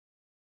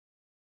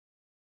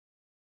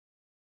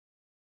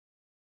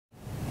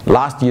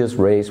Last year's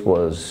race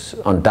was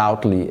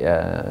undoubtedly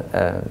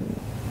a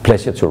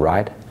pleasure to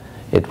ride.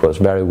 It was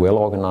very well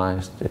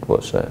organized, it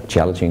was a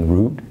challenging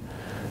route,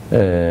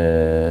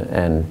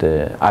 and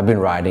I've been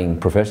riding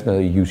professional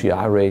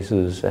UCI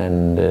races,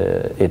 and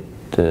it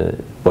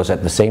was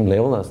at the same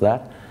level as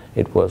that.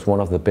 It was one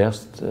of the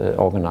best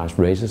organized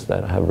races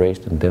that I have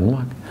raced in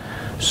Denmark.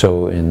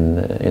 So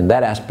in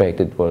that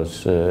aspect it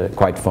was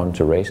quite fun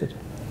to race it.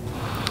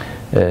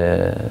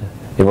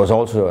 It was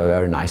also a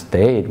very nice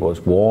day. It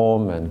was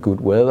warm and good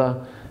weather,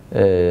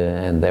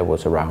 and there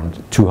was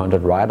around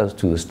 200 riders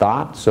to the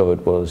start, so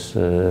it was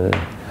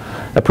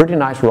a pretty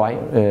nice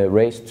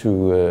race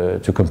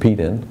to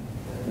compete in.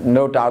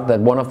 No doubt that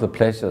one of the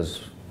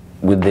pleasures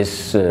with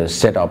this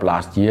setup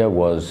last year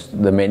was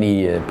the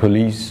many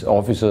police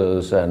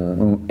officers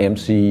and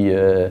MC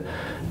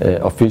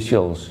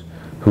officials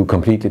who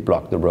completely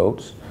blocked the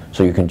roads.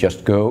 So you can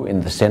just go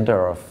in the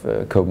center of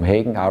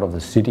Copenhagen, out of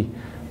the city,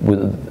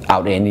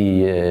 without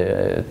any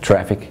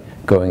traffic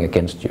going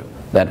against you.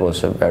 That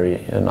was a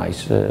very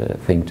nice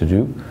thing to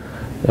do.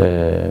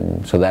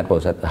 So that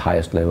was at the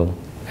highest level,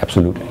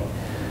 absolutely.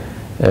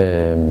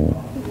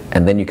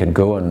 And then you can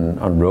go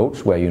on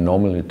roads where you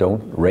normally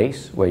don't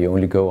race, where you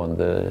only go on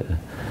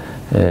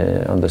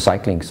the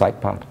cycling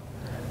side part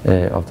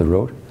of the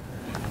road.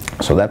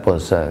 So that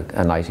was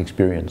a nice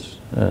experience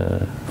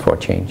for a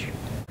change.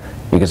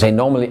 You can say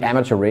normally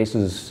amateur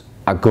races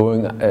are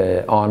going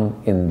on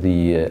in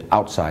the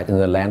outside, in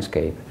the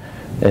landscape,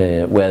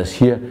 whereas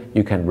here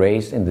you can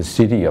race in the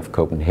city of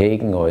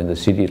Copenhagen or in the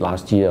city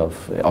last year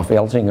of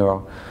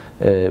Helsingør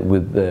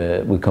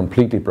with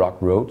completely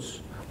blocked roads.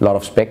 A lot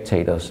of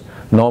spectators.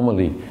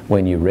 Normally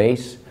when you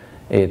race,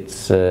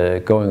 it's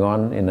going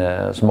on in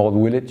a small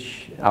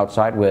village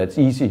outside where it's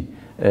easy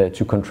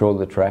to control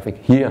the traffic.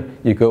 Here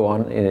you go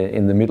on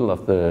in the middle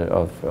of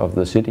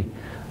the city,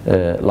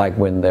 like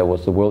when there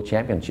was the World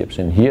Championships,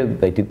 and here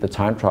they did the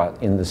time trial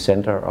in the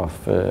center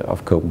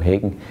of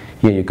Copenhagen.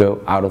 Here you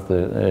go out of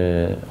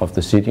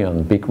the city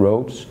on big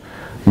roads,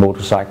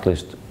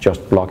 motorcyclists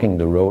just blocking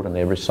the road on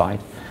every side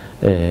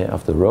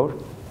of the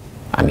road.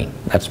 I mean,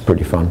 that's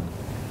pretty fun.